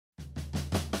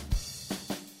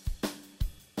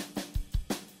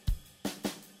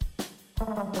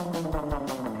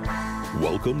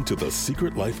Welcome to The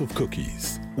Secret Life of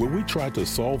Cookies, where we try to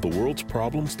solve the world's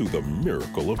problems through the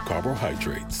miracle of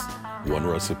carbohydrates, one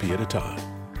recipe at a time,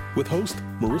 with host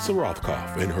Marissa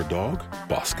Rothkopf and her dog,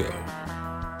 Bosco.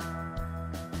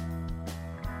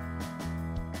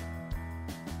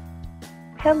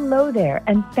 Hello there,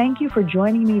 and thank you for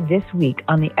joining me this week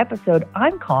on the episode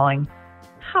I'm calling,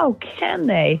 How Can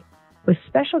They? With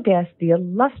special guest, the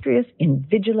illustrious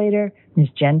Invigilator, Ms.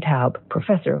 Jen Taub,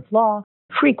 professor of law,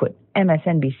 frequent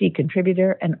MSNBC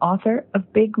contributor, and author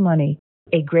of Big Money,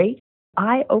 a great,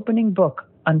 eye-opening book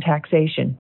on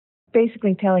taxation,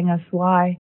 basically telling us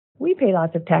why we pay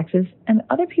lots of taxes and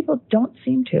other people don't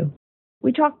seem to.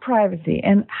 We talk privacy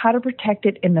and how to protect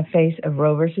it in the face of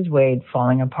Roe versus Wade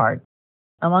falling apart.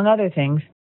 Among other things,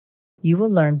 you will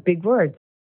learn big words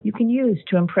you can use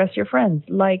to impress your friends,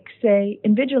 like, say,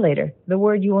 Invigilator, the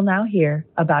word you will now hear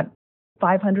about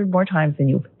 500 more times than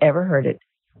you've ever heard it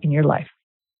in your life.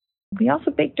 We also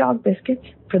bake dog biscuits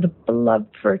for the beloved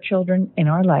fur children in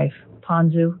our life,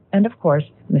 Ponzu, and of course,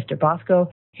 Mr. Bosco,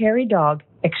 hairy dog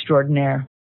extraordinaire.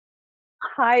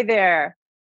 Hi there.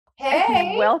 Hey.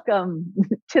 And welcome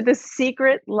to The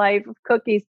Secret Life of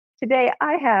Cookies. Today,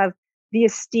 I have the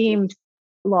esteemed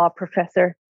law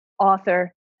professor,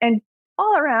 author, and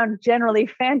all around generally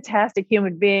fantastic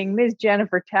human being, Ms.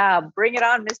 Jennifer Taub. Bring it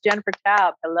on, Ms. Jennifer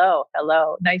Taub. Hello.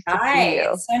 Nice to see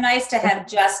you. It's so nice to have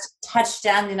just touched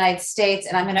down the United States.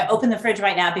 And I'm going to open the fridge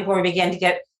right now before we begin to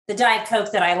get the Diet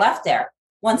Coke that I left there.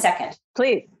 1 second.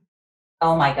 Please.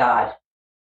 Oh my God.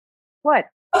 What?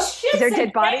 Oh shit. Is there a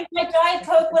dead body? My Diet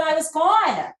Coke when I was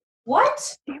gone.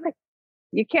 What? Damn it.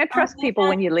 You can't trust people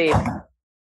when you leave.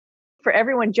 For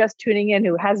everyone just tuning in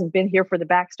who hasn't been here for the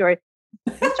backstory,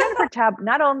 Ms. Jennifer Taub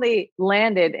not only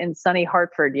landed in sunny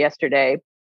Hartford yesterday,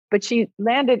 but she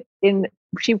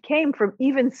came from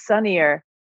even sunnier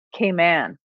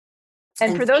Cayman.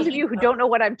 And for those of you who don't know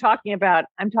what I'm talking about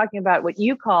what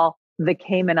you call the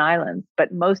Cayman Islands,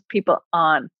 but most people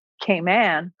on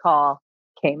Cayman call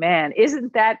Cayman.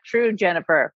 Isn't that true,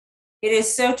 Jennifer? It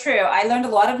is so true. I learned a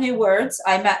lot of new words.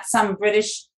 I met some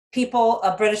British people,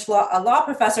 a law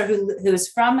professor who's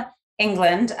from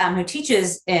England, who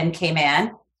teaches in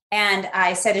Cayman. And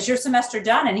I said, is your semester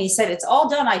done? And he said, it's all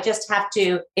done. I just have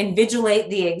to invigilate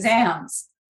the exams.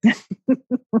 So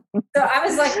I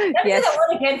was like, let me do that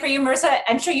word again for you, Marissa.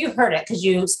 I'm sure you've heard it because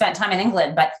you spent time in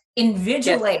England, but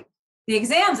invigilate the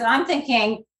exams. And I'm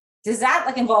thinking, does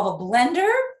that involve a blender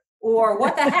or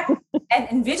what the heck? And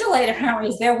invigilate apparently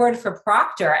is their word for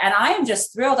proctor. And I am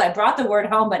just thrilled. I brought the word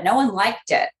home, but no one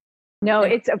liked it. No,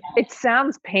 it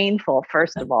sounds painful,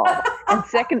 first of all. And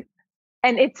second,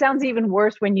 and it sounds even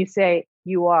worse when you say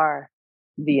you are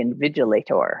the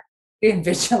Invigilator. The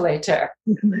Invigilator.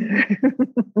 Really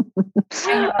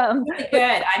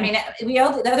good. I mean, the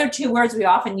other two words we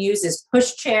often use is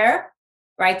pushchair,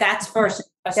 right? That's for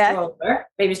a stroller,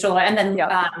 baby stroller. And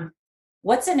then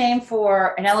what's the name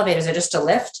for an elevator? Is it just a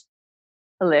lift?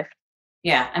 A lift.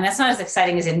 Yeah. And that's not as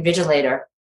exciting as Invigilator.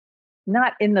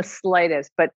 Not in the slightest,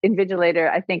 but Invigilator,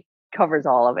 I think, covers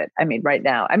all of it. I mean, right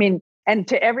now. I mean, and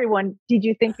to everyone, did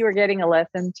you think you were getting a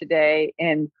lesson today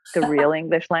in the real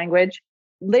English language?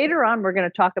 Later on, we're going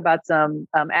to talk about some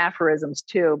aphorisms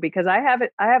too, because I have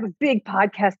a big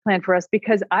podcast planned for us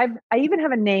because I even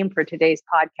have a name for today's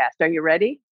podcast. Are you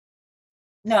ready?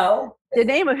 No. The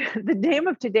name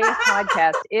of today's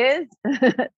podcast is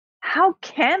How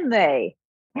Can They?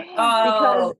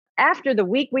 Because after the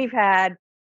week we've had,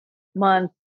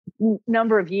 month,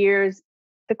 number of years,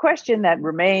 the question that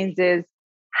remains is,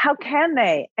 how can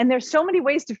they? And there's so many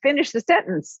ways to finish the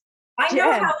sentence. I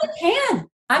know how they can.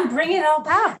 I'm bringing it all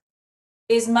back.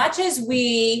 As much as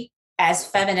we, as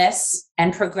feminists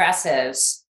and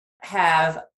progressives,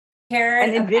 have cared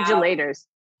and invigilators.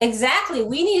 Exactly.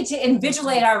 We need to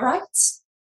invigilate our rights.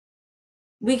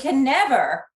 We can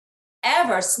never,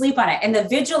 ever sleep on it. And the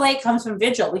vigilate comes from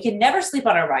vigil. We can never sleep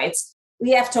on our rights.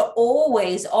 We have to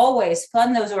always, always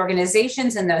fund those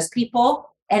organizations and those people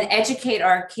and educate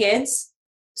our kids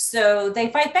so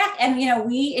they fight back. And,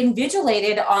 we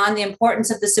invigilated on the importance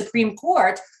of the Supreme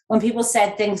Court when people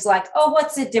said things like, oh,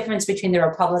 what's the difference between the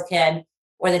Republican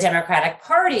or the Democratic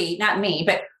Party? Not me,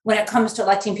 but when it comes to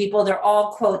electing people, they're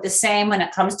all, quote, the same when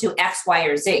it comes to X, Y,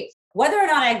 or Z. Whether or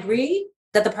not I agree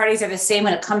that the parties are the same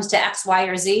when it comes to X, Y,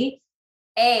 or Z,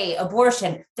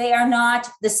 abortion, they are not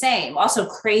the same. Also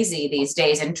crazy these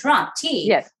days. And Trump,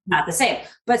 not the same.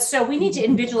 But so we need to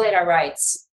invigilate our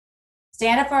rights,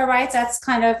 stand up for our rights. That's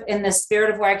kind of in the spirit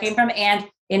of where I came from, and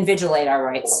invigilate our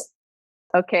rights.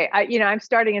 Okay. I'm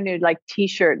starting a new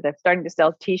t-shirt. They're starting to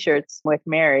sell t-shirts with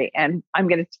Mary, and I'm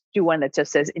going to do one that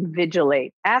just says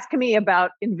Invigilate. Ask me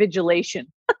about invigilation.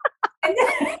 And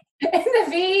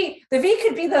the V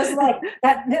could be those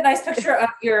that nice picture of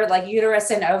your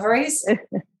uterus and ovaries.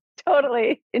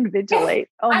 Totally Invigilate.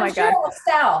 Oh my God.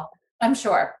 Sell. I'm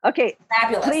sure. Okay.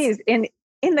 Fabulous. Please, in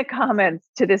the comments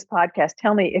to this podcast,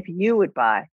 tell me if you would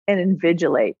buy an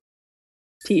Invigilate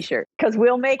t-shirt, because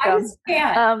we'll make them. Okay,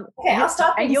 I'll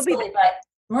stop being silly,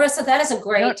 but Marissa, that is a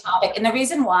great topic. And the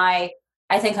reason why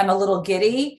I think I'm a little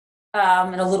giddy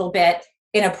and a little bit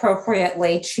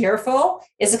inappropriately cheerful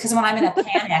is because when I'm in a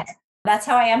panic, that's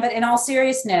how I am. But in all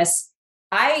seriousness,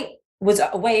 I was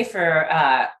away for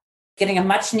getting a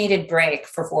much needed break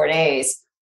for 4 days.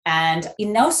 And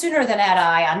no sooner than had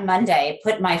I on Monday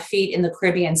put my feet in the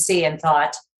Caribbean Sea and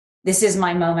thought, this is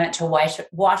my moment to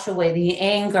wash away the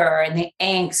anger and the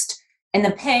angst and the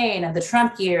pain of the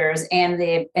Trump years and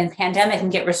the pandemic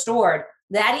and get restored.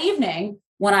 That evening,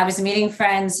 when I was meeting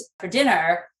friends for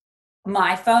dinner,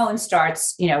 my phone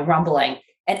starts, rumbling.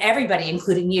 And everybody,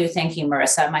 including you, thank you,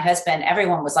 Marissa, my husband,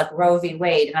 everyone was like Roe v.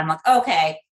 Wade. And I'm like,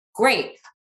 okay, great.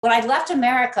 When I left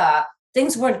America,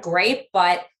 things weren't great,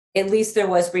 but at least there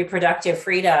was reproductive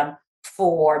freedom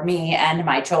for me and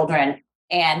my children.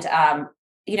 And,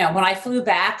 when I flew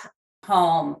back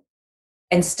home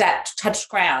and touched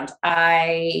ground,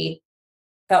 I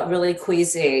felt really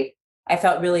queasy. I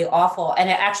felt really awful. And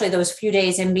actually those few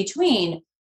days in between,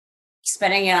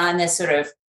 spending it on this sort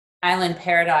of island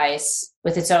paradise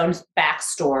with its own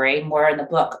backstory, more in the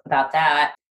book about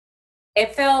that,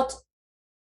 it felt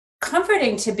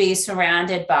comforting to be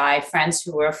surrounded by friends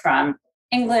who were from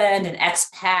England and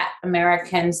expat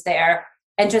Americans there,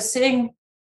 and just sitting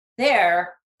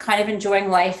there kind of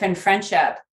enjoying life and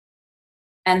friendship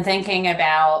and thinking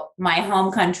about my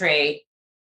home country,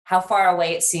 how far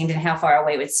away it seemed and how far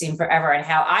away it would seem forever, and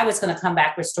how I was going to come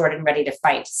back restored and ready to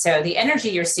fight. So the energy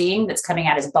you're seeing that's coming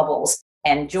out as bubbles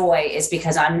and joy is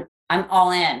because I'm all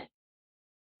in.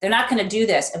 They're not going to do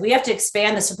this. If we have to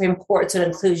expand the Supreme Court so it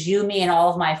includes you, me, and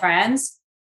all of my friends,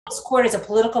 this court is a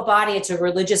political body. It's a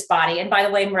religious body. And by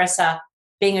the way, Marissa,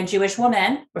 being a Jewish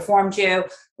woman, Reformed Jew,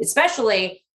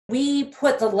 especially, we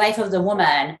put the life of the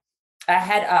woman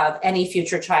ahead of any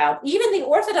future child. Even the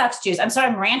Orthodox Jews, I'm sorry,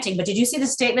 I'm ranting, but did you see the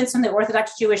statements from the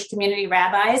Orthodox Jewish community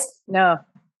rabbis? No.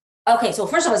 Okay, so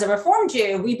first of all, as a Reformed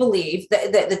Jew, we believe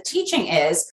that the teaching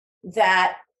is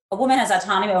that a woman has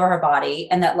autonomy over her body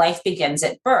and that life begins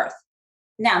at birth.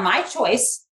 Now, my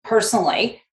choice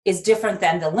personally is different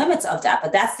than the limits of that,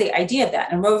 but that's the idea of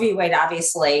that. And Roe v. Wade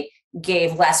obviously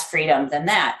gave less freedom than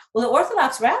that. Well, the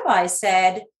Orthodox rabbis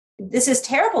said, this is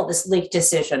terrible, this leaked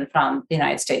decision from the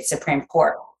United States Supreme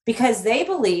Court, because they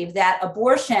believe that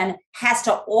abortion has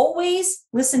to always,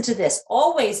 listen to this,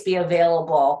 always be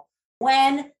available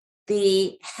when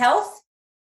the health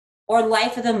or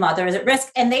life of the mother is at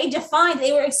risk. And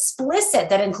they were explicit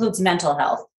that includes mental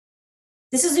health.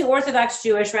 This is the Orthodox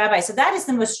Jewish rabbi. So that is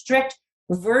the most strict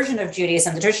version of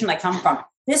Judaism, the tradition I come from.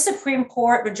 This Supreme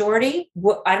Court majority,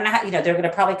 I don't know how, they're going to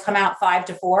probably come out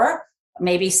 5-4,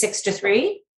 maybe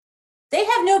 6-3. They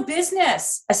have no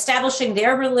business establishing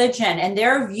their religion and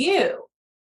their view.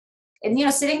 And,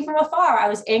 sitting from afar, I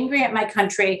was angry at my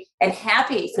country and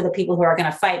happy for the people who are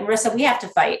going to fight. Marissa, we have to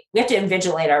fight. We have to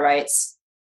invigilate our rights.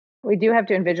 We do have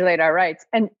to invigilate our rights.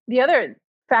 And the other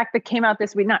fact that came out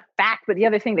this week, not fact, but the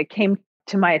other thing that came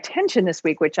to my attention this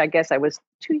week, which I guess I was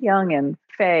too young and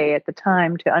fey at the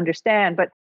time to understand, but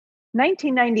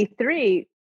 1993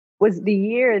 was the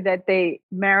year that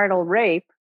marital rape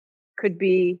could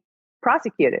be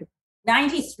prosecuted.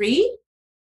 93?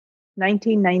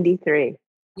 1993.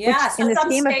 Yeah. So in the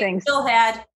scheme of things, still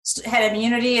had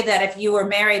immunity that if you were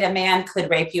married, a man could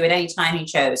rape you at any time he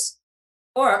chose,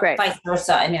 or vice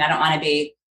versa. I mean, I don't want to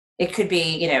be. It could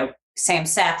be, same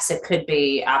sex. It could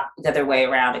be the other way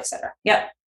around, et cetera.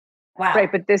 Yep. Wow.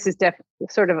 Right, but this is definitely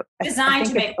sort of designed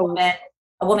to make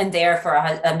a woman there for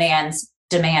a man's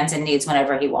demands and needs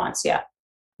whenever he wants. Yeah.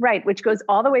 Right, which goes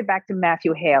all the way back to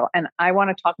Matthew Hale. And I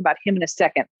want to talk about him in a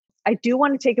second. I do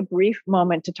want to take a brief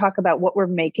moment to talk about what we're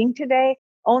making today,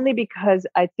 only because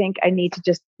I think I need to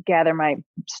just gather my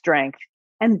strength.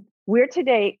 And we're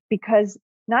today because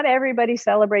not everybody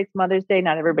celebrates Mother's Day.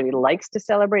 Not everybody likes to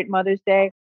celebrate Mother's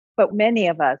Day, but many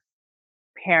of us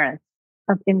parents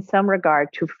in some regard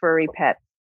to furry pets.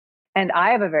 And I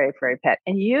have a very furry pet,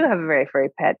 and you have a very furry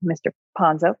pet, Mr.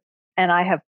 Ponzo, and I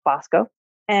have Bosco.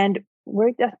 And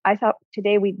I thought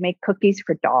today we'd make cookies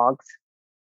for dogs.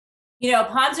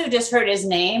 Ponzo just heard his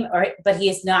name, but he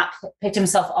has not picked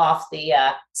himself off the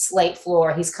slate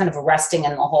floor. He's kind of resting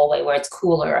in the hallway where it's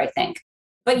cooler, I think.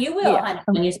 But you will, honey,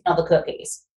 when you smell the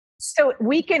cookies. So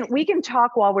we can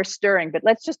talk while we're stirring, but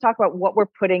let's just talk about what we're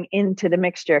putting into the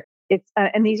mixture. It's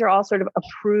and these are all sort of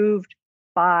approved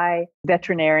by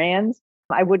veterinarians.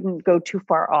 I wouldn't go too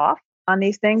far off on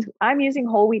these things. I'm using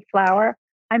whole wheat flour.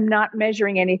 I'm not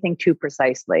measuring anything too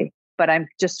precisely, but I'm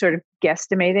just sort of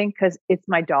guesstimating because it's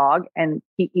my dog and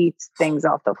he eats things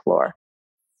off the floor.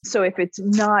 So if it's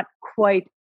not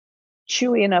quite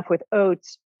chewy enough with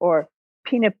oats or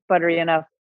peanut buttery enough,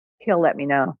 he'll let me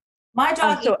know. My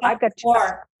dog eats I've got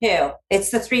four too. It's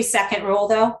the 3-second rule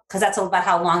though, because that's about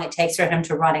how long it takes for him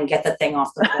to run and get the thing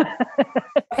off the floor.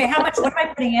 Okay, what am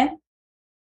I putting in?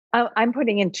 I'm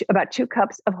putting in about 2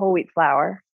 cups of whole wheat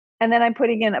flour. And then I'm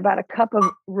putting in about a cup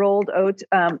of rolled oats.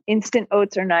 Instant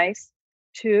oats are nice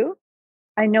too.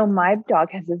 I know my dog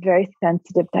has a very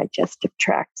sensitive digestive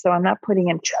tract, so I'm not putting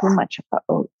in too much of the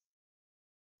oats.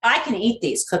 I can eat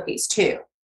these cookies too.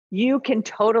 You can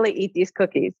totally eat these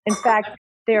cookies. In fact,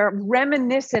 they're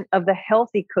reminiscent of the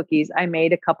healthy cookies I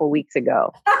made a couple weeks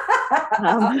ago.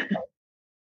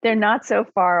 They're not so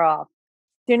far off.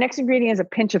 Your next ingredient is a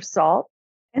pinch of salt.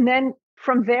 And then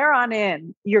from there on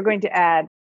in, you're going to add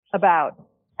about,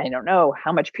 I don't know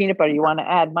how much peanut butter you want to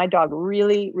add. My dog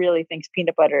really, really thinks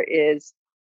peanut butter is,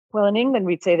 well, in England,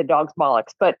 we'd say the dog's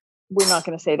bollocks, but we're not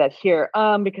going to say that here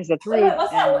because it's rude. Wait,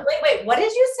 what's that? Wait, what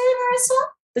did you say, Marissa?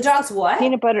 The dog's what?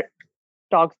 Peanut butter,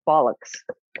 dog's bollocks.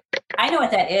 I know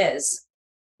what that is.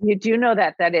 You do know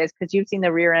that is because you've seen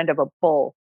the rear end of a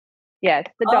bull. Yeah,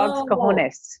 it's the dog's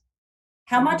cojones.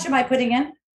 How much am I putting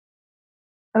in?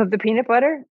 Of the peanut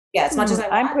butter? Yeah, as much as I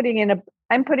want. I'm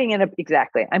putting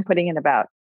in about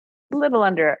a little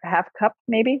under a half cup,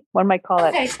 maybe. One might call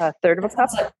it a third of a cup.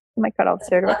 You might call it a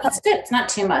third of a cup. That's good. It's not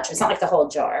too much. It's not like the whole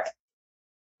jar.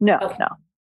 No.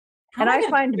 And I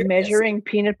find measuring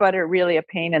peanut butter really a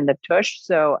pain in the tush.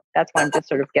 So that's why I'm just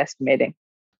sort of guesstimating.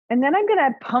 And then I'm going to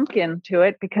add pumpkin to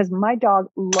it because my dog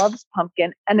loves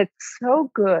pumpkin and it's so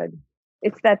good.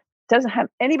 It's that doesn't have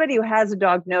anybody who has a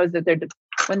dog knows that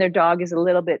when their dog is a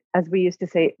little bit, as we used to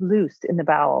say, loose in the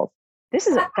bowels. This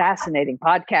is a fascinating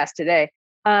podcast today.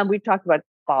 We've talked about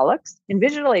bollocks,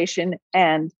 invigilation,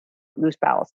 and loose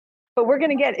bowels. But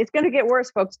it's going to get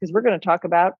worse, folks, because we're going to talk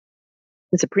about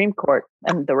the Supreme Court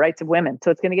and the rights of women.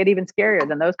 So it's going to get even scarier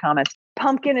than those comments.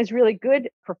 Pumpkin is really good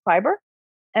for fiber.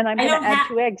 And I'm going to add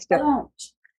 2 eggs to it.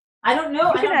 I don't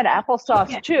know. You can add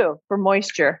applesauce too for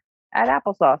moisture. Add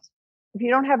applesauce. If you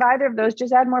don't have either of those,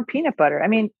 just add more peanut butter. I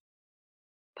mean,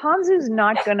 Ponzu's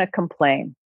not going to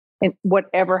complain in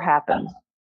whatever happens.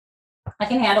 I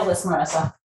can handle this,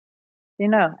 Marissa. You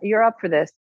know, you're up for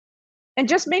this. And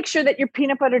just make sure that your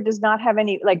peanut butter does not have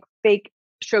any like fake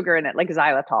sugar in it, like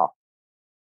xylitol.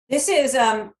 This is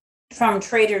from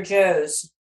Trader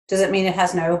Joe's. Does it mean it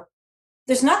has no?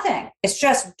 There's nothing. It's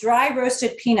just dry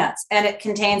roasted peanuts and it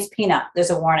contains peanut. There's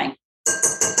a warning.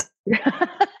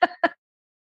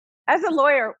 As a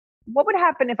lawyer, what would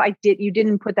happen if you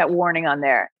didn't put that warning on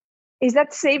there? Is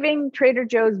that saving Trader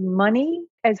Joe's money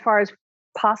as far as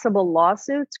possible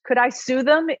lawsuits? Could I sue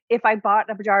them if I bought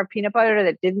a jar of peanut butter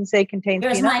that didn't say contains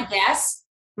peanut? Here's my guess.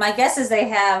 My guess is they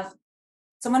have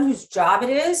someone whose job it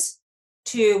is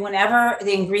to, whenever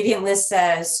the ingredient list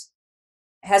has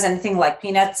anything like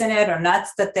peanuts in it or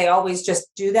nuts, that they always just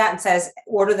do that and says,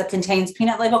 order the contains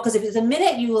peanut label. Because if the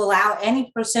minute you allow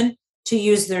any person to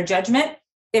use their judgment,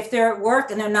 if they're at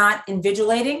work and they're not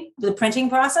invigilating the printing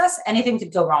process, anything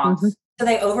could go wrong. Mm-hmm. So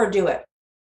they overdo it.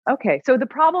 Okay. So the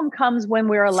problem comes when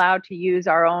we're allowed to use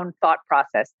our own thought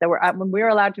process, when we're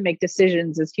allowed to make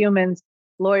decisions as humans,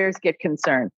 lawyers get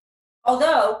concerned.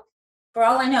 Although, for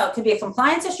all I know, it could be a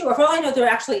compliance issue, or for all I know, there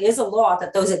actually is a law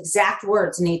that those exact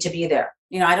words need to be there.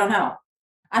 You know, I don't know.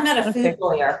 I'm not a food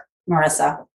lawyer,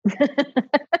 Marissa.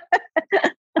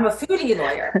 I'm a foodie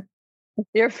lawyer.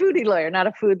 You're a foodie lawyer, not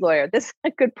a food lawyer. This is a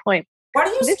good point. What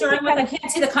are you stirring with? I can't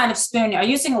see the kind of spoon. Are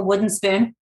you using a wooden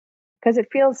spoon? Because it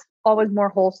feels always more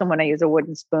wholesome when I use a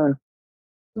wooden spoon.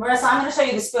 Marissa, I'm going to show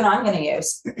you the spoon I'm going to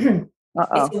use. It's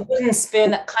a wooden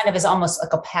spoon that kind of is almost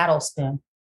like a paddle spoon.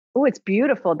 Oh, it's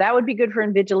beautiful. That would be good for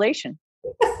invigilation.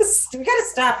 We got to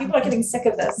stop. People are getting sick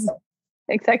of this.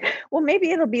 Exactly. Well,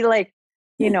 maybe it'll be like,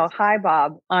 Hi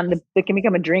Bob it can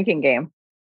become a drinking game.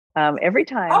 Every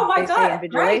time. Oh my God.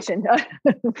 Invigilation. Right.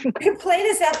 You can play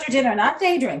this after dinner, not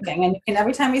day drinking. And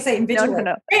every time you say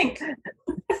invigilate, drink.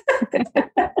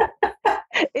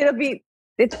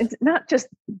 It's not just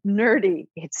nerdy.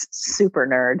 It's super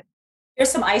nerd.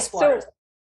 Here's some ice water.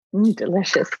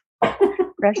 Delicious.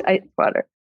 Fresh ice water.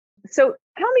 So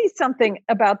tell me something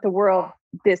about the world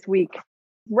this week.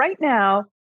 Right now,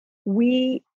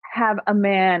 we have a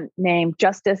man named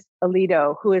Justice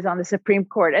Alito who is on the Supreme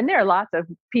Court. And there are lots of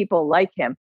people like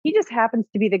him. He just happens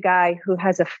to be the guy who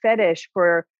has a fetish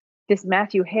for this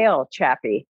Matthew Hale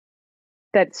chappie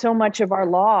that so much of our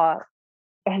law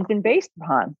has been based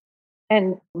upon.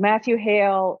 And Matthew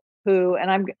Hale, who,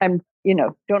 and I'm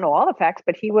don't know all the facts,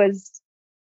 but he was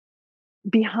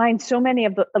behind so many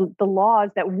of the laws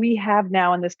that we have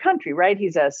now in this country, right?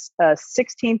 He's a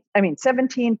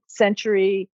 17th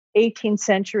century, 18th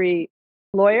century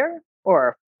lawyer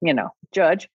or,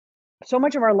 judge. So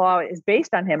much of our law is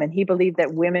based on him. And he believed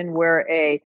that women were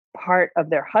a part of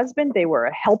their husband. They were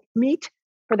a helpmeet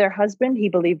for their husband. He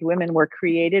believed women were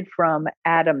created from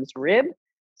Adam's rib.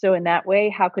 So in that way,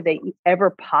 how could they ever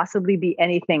possibly be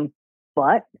anything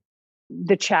but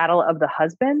the chattel of the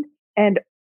husband? And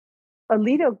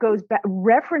Alito goes back,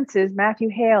 references Matthew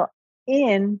Hale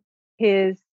in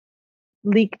his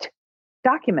leaked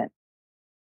document.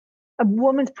 A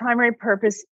woman's primary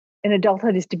purpose in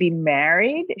adulthood is to be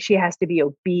married. She has to be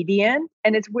obedient.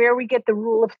 And it's where we get the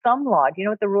rule of thumb law. Do you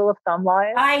know what the rule of thumb law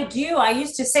is? I do. I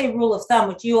used to say rule of thumb,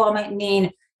 which you all might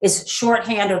mean is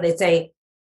shorthand, or it's a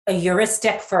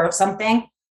heuristic for something.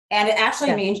 And it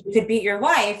actually means you could beat your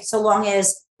wife so long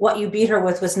as what you beat her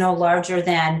with was no larger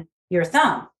than your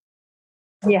thumb.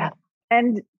 Yeah.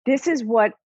 And this is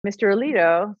what Mr.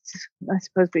 Alito, I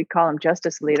suppose we call him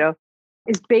Justice Alito,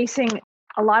 is basing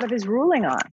a lot of his ruling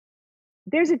on.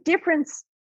 There's a difference.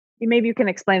 Maybe you can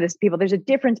explain this to people. There's a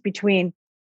difference between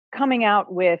coming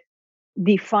out with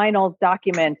the final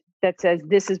document that says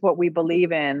this is what we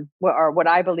believe in, or what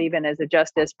I believe in as a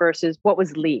justice, versus what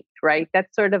was leaked, right?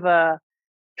 That's sort of a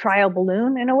trial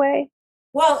balloon in a way.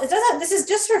 Well, it doesn't. This is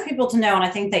just for people to know, and I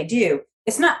think they do.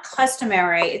 It's not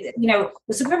customary. The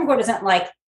Supreme Court doesn't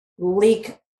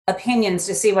leak opinions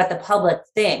to see what the public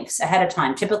thinks ahead of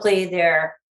time. Typically,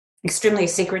 they're extremely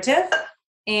secretive.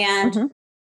 And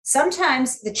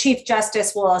sometimes the Chief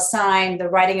Justice will assign the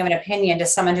writing of an opinion to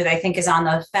someone who they think is on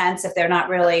the fence if they're not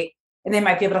really, and they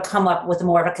might be able to come up with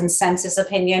more of a consensus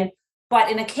opinion.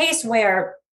 But in a case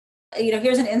where,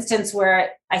 here's an instance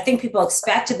where I think people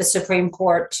expected the Supreme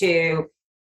Court to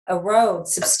erode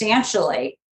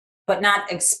substantially, but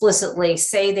not explicitly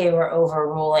say they were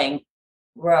overruling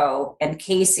Roe and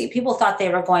Casey. People thought they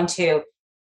were going to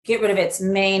get rid of its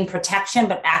main protection,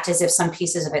 but act as if some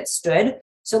pieces of it stood.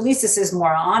 So at least this is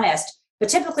more honest. But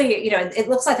typically, it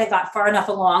looks like they got far enough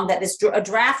along that a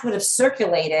draft would have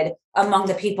circulated among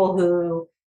the people who,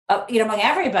 among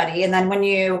everybody. And then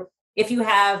if you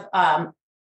have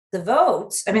the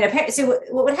votes, see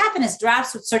what would happen is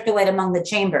drafts would circulate among the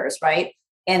chambers, right?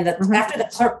 And after the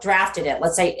clerk drafted it,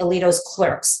 let's say Alito's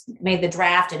clerks made the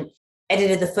draft and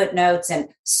edited the footnotes and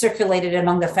circulated it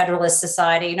among the Federalist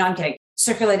Society. No, I'm kidding.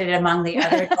 Circulated it among the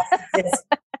other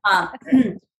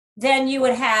justices. Then you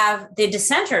would have the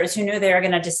dissenters who knew they were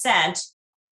going to dissent,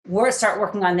 start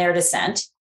working on their dissent.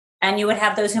 And you would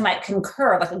have those who might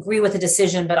concur, agree with the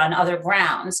decision, but on other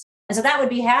grounds. And so that would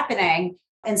be happening.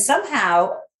 And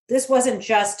somehow this isn't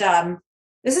just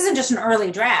an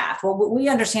early draft. Well, what we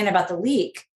understand about the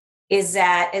leak is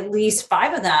that at least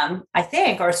 5 of them, I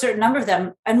think, or a certain number of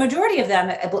them, a majority of them,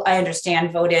 I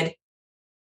understand, voted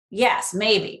yes,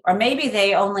 maybe. Or maybe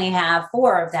they only have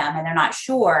 4 of them and they're not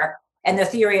sure. And the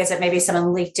theory is that maybe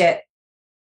someone leaked it,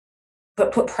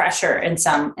 but put pressure in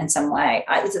some way.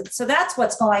 So that's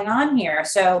what's going on here.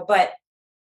 So, but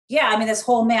yeah, this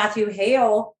whole Matthew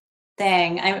Hale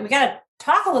thing, we got to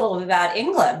talk a little bit about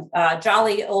England,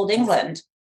 jolly old England.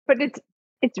 But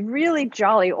it's really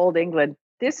jolly old England.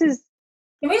 Can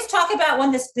we just talk about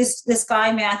when this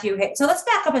guy, Matthew Hale? So let's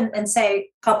back up and say a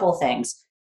couple things.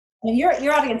 Your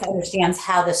audience understands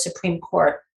how the Supreme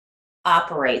Court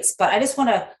operates, but I just want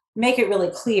to make it really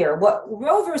clear what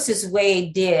Roe versus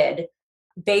Wade did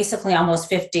basically almost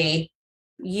 50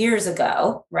 years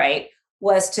ago, right,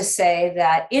 was to say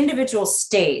that individual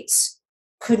states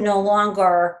could no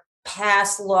longer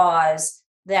pass laws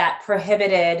that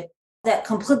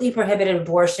completely prohibited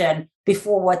abortion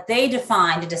before what they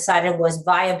defined and decided was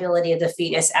viability of the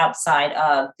fetus outside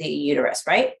of the uterus,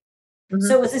 right? Mm-hmm.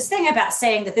 So it was this thing about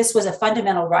saying that this was a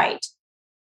fundamental right.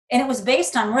 And it was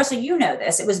based on, Marissa, you know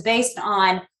this, it was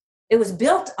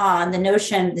built on the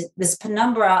notion, this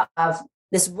penumbra of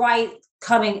this right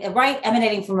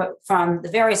emanating from the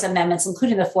various amendments,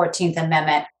 including the 14th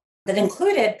Amendment, that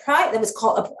included, that was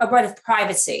called a right of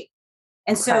privacy.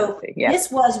 And so This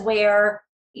was where,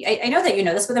 I know that you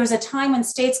know this, but there was a time when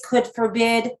states could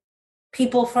forbid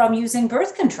people from using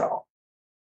birth control.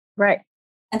 Right.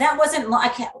 And that wasn't,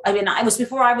 it was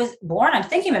before I was born. I'm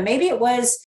thinking, but maybe I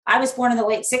was born in the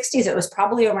late 60s. It was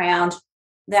probably around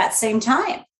that same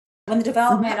time. when the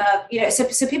development of,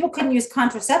 so people couldn't use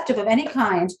contraceptive of any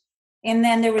kind. And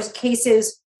then there was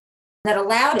cases that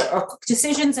allowed it, or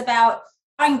decisions about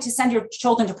trying to send your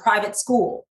children to private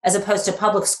school as opposed to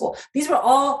public school. These were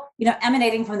all,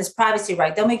 emanating from this privacy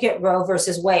right. Then we get Roe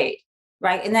versus Wade,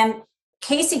 right? And then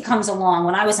Casey comes along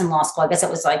when I was in law school. I guess it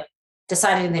was like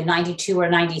decided in the 92 or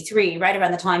 93, right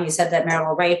around the time you said that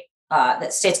marital rape,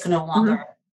 that states could no longer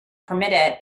permit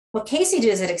it. What Casey did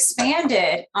is it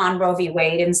expanded on Roe v.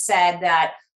 Wade and said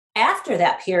that after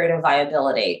that period of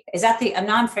viability,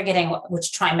 I'm forgetting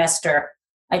which trimester.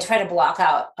 I try to block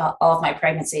out all of my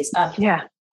pregnancies. I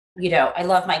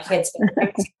love my kids, but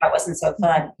that wasn't so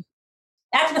fun.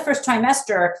 After the first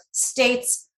trimester,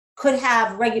 states could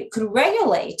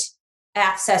regulate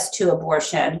access to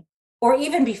abortion, or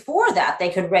even before that, they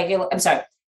could regulate.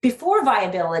 Before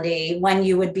viability, when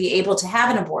you would be able to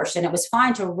have an abortion, it was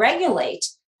fine to regulate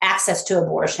access to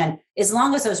abortion as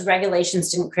long as those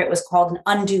regulations didn't create what's called an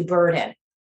undue burden.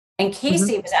 And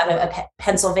Casey was out of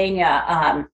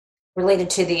Pennsylvania, related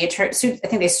to the attorney. I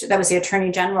think that was the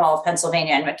Attorney General of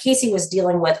Pennsylvania. And what Casey was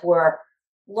dealing with were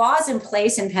laws in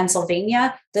place in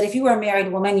Pennsylvania that if you were a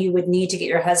married woman, you would need to get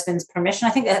your husband's permission.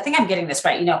 I think I'm getting this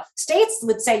right. States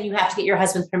would say you have to get your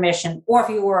husband's permission, or if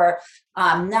you were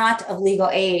not of legal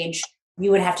age, you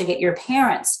would have to get your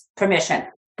parents' permission.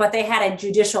 But they had a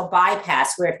judicial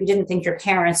bypass where if you didn't think your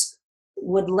parents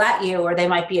would let you, or they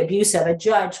might be abusive, a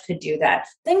judge could do that.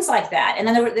 Things like that. And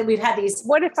then we've had these.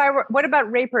 What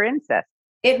about rape or incest?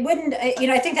 It wouldn't,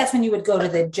 I think that's when you would go to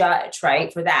the judge,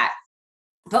 right, for that.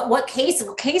 But what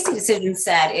Casey decision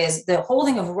said is the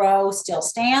holding of Roe still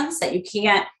stands, that you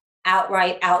can't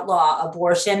outright outlaw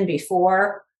abortion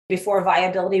before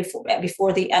viability,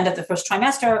 before the end of the first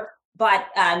trimester. But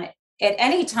at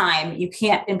any time, you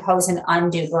can't impose an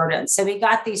undue burden. So we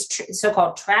got these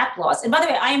so-called trap laws. And by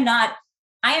the way,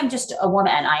 I am just a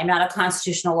woman. I am not a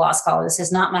constitutional law scholar. This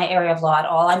is not my area of law at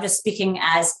all. I'm just speaking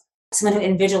as someone who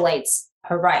invigilates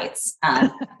her rights. So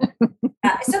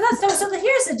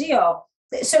here's the deal.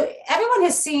 So everyone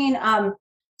has seen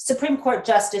Supreme Court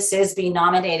justices be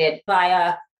nominated by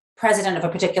a president of a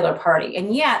particular party.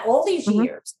 And yet all these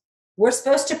years, we're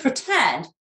supposed to pretend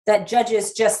that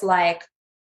judges just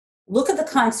look at the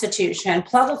Constitution,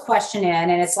 plug a question in,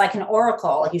 and it's like an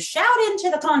oracle. You shout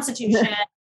into the Constitution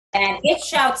and it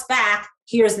shouts back,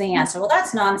 here's the answer. Well,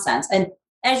 that's nonsense. And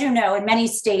as you know, in many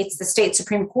states, the state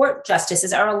Supreme Court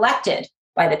justices are elected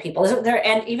by the people.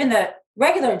 And even the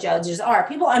regular judges are.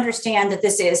 People understand that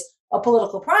this is a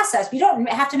political process. You don't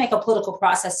have to make a political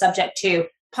process subject to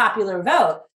popular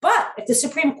vote. But if the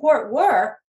Supreme Court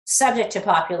were subject to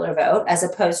popular vote, as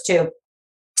opposed to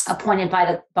appointed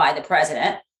by the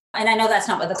president, and I know that's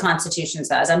not what the Constitution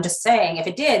says. I'm just saying if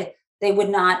it did, they would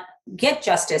not get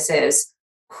justices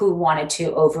who wanted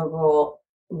to overrule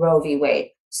Roe v. Wade.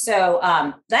 So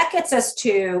that gets us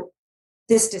to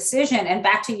this decision. And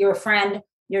back to your friend,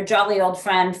 your jolly old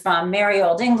friend from merry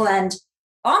old England,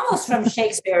 almost from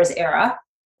Shakespeare's era.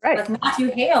 Right. Like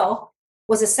Matthew Hale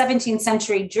was a 17th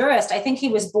century jurist. I think he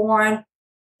was born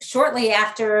shortly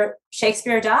after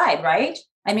Shakespeare died, right?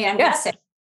 I mean, I'm guessing.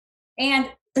 And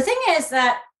the thing is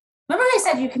that, remember I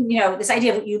said you can, this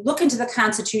idea of you look into the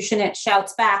Constitution, it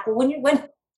shouts back. Well, when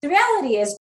the reality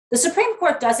is the Supreme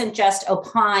Court doesn't just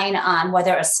opine on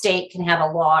whether a state can have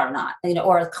a law or not,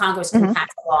 or Congress can pass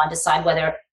a law and decide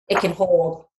whether it can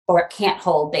hold or it can't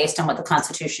hold based on what the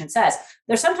Constitution says.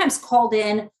 They're sometimes called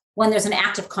in when there's an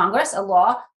act of Congress, a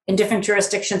law in different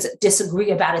jurisdictions that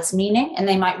disagree about its meaning, and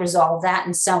they might resolve that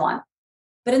and so on.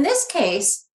 But in this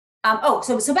case,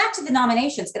 so back to the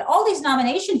nominations. In all these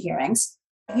nomination hearings,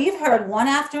 we've heard one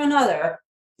after another,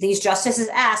 these justices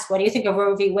ask, what do you think of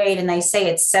Roe v. Wade? And they say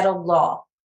it's settled law.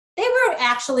 They were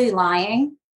actually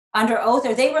lying under oath,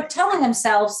 or they were telling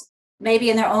themselves, maybe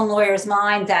in their own lawyer's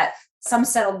mind, that some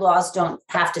settled laws don't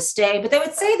have to stay. But they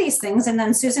would say these things, and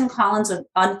then Susan Collins would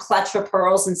unclutch her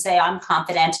pearls and say, I'm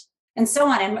confident, and so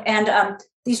on. And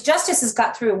these justices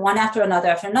got through one after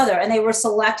another, and they were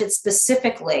selected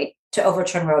specifically to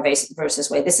overturn Roe versus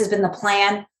Wade. This has been the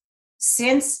plan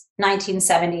since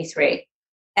 1973.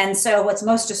 And so what's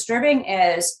most disturbing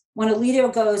is when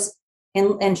Alito goes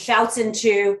and shouts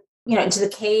into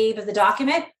the cave of the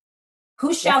document,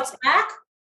 who shouts back?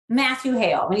 Matthew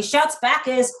Hale. When he shouts back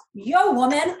is, yo,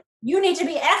 woman, you need to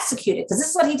be executed. Because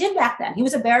this is what he did back then. He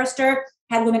was a barrister,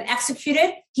 had women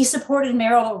executed. He supported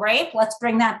marital rape. Let's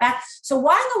bring that back. So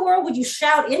why in the world would you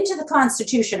shout into the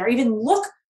Constitution or even look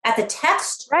at the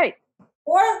text? Right.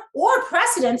 Or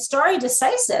precedent, stare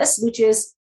decisis, which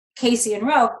is Casey and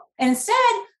Roe. And instead,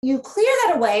 you clear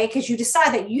that away because you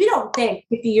decide that you don't think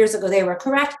 50 years ago they were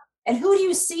correct. And who do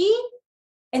you see?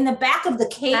 in the back of the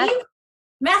cave.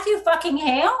 Matthew fucking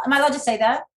Hale. Am I allowed to say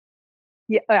that?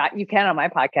 Yeah, you can on my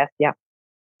podcast. Yeah.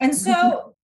 And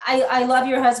so I love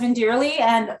your husband dearly,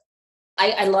 and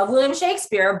I love William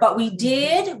Shakespeare, but we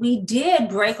did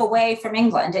break away from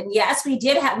England. And yes, we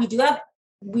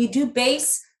do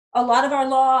base a lot of our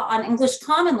law on English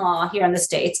common law here in the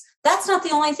States. That's not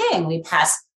the only thing. We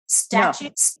pass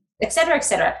statutes, et cetera, et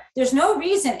cetera. There's no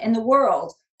reason in the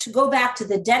world to go back to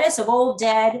the deadest of old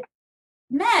dead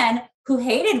men who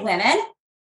hated women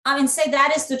and say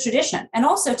that is the tradition. And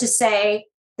also to say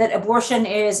that abortion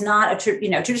is not a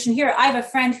tradition here. I have a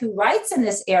friend who writes in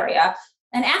this area,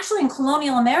 and actually in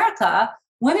colonial America,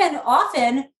 women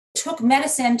often took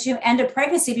medicine to end a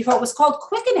pregnancy before it was called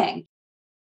quickening.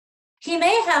 He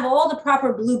may have all the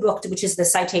proper blue book, which is the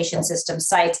citation system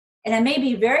cites, and it may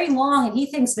be very long and he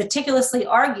thinks meticulously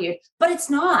argued, but it's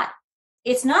not.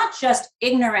 It's not just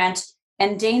ignorant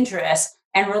and dangerous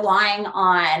and relying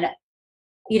on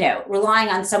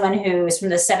someone who is from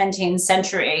the 17th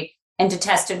century and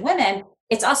detested women.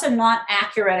 It's also not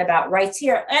accurate about rights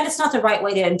here, and it's not the right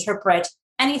way to interpret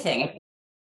anything.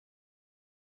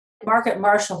 Margaret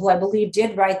Marshall, who I believe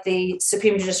did write the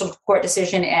Supreme Judicial Court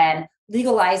decision and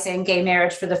legalizing gay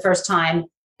marriage for the first time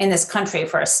in this country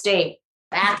for a state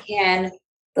back in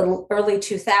the early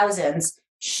 2000s.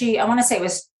 I want to say it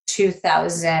was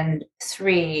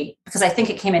 2003, because I think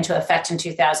it came into effect in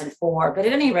 2004. But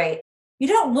at any rate, you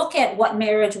don't look at what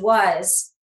marriage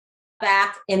was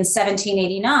back in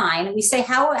 1789. We say,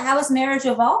 how has marriage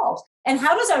evolved? And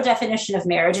how does our definition of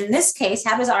marriage, in this case,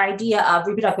 how does our idea of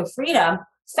reproductive freedom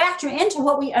factor into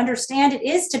what we understand it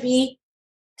is to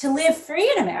live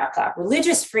free in America?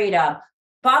 Religious freedom,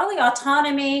 bodily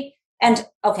autonomy, and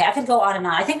okay, I could go on and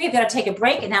on. I think we've got to take a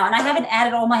break now, and I haven't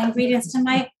added all my ingredients to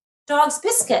my dog's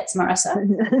biscuits, Marissa.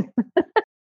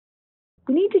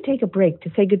 We need to take a break to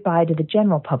say goodbye to the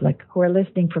general public who are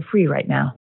listening for free right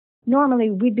now. Normally,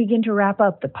 we'd begin to wrap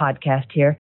up the podcast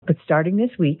here, but starting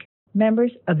this week,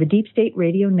 members of the Deep State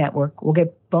Radio Network will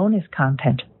get bonus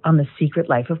content on the secret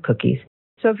life of cookies.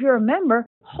 So if you're a member,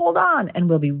 hold on and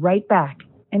we'll be right back.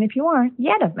 And if you aren't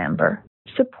yet a member,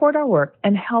 support our work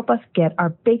and help us get our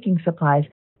baking supplies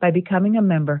by becoming a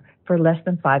member for less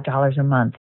than $5 a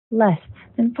month. Less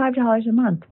than $5 a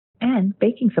month. And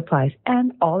baking supplies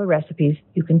and all the recipes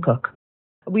you can cook.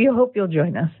 We hope you'll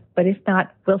join us. But if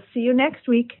not, we'll see you next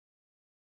week.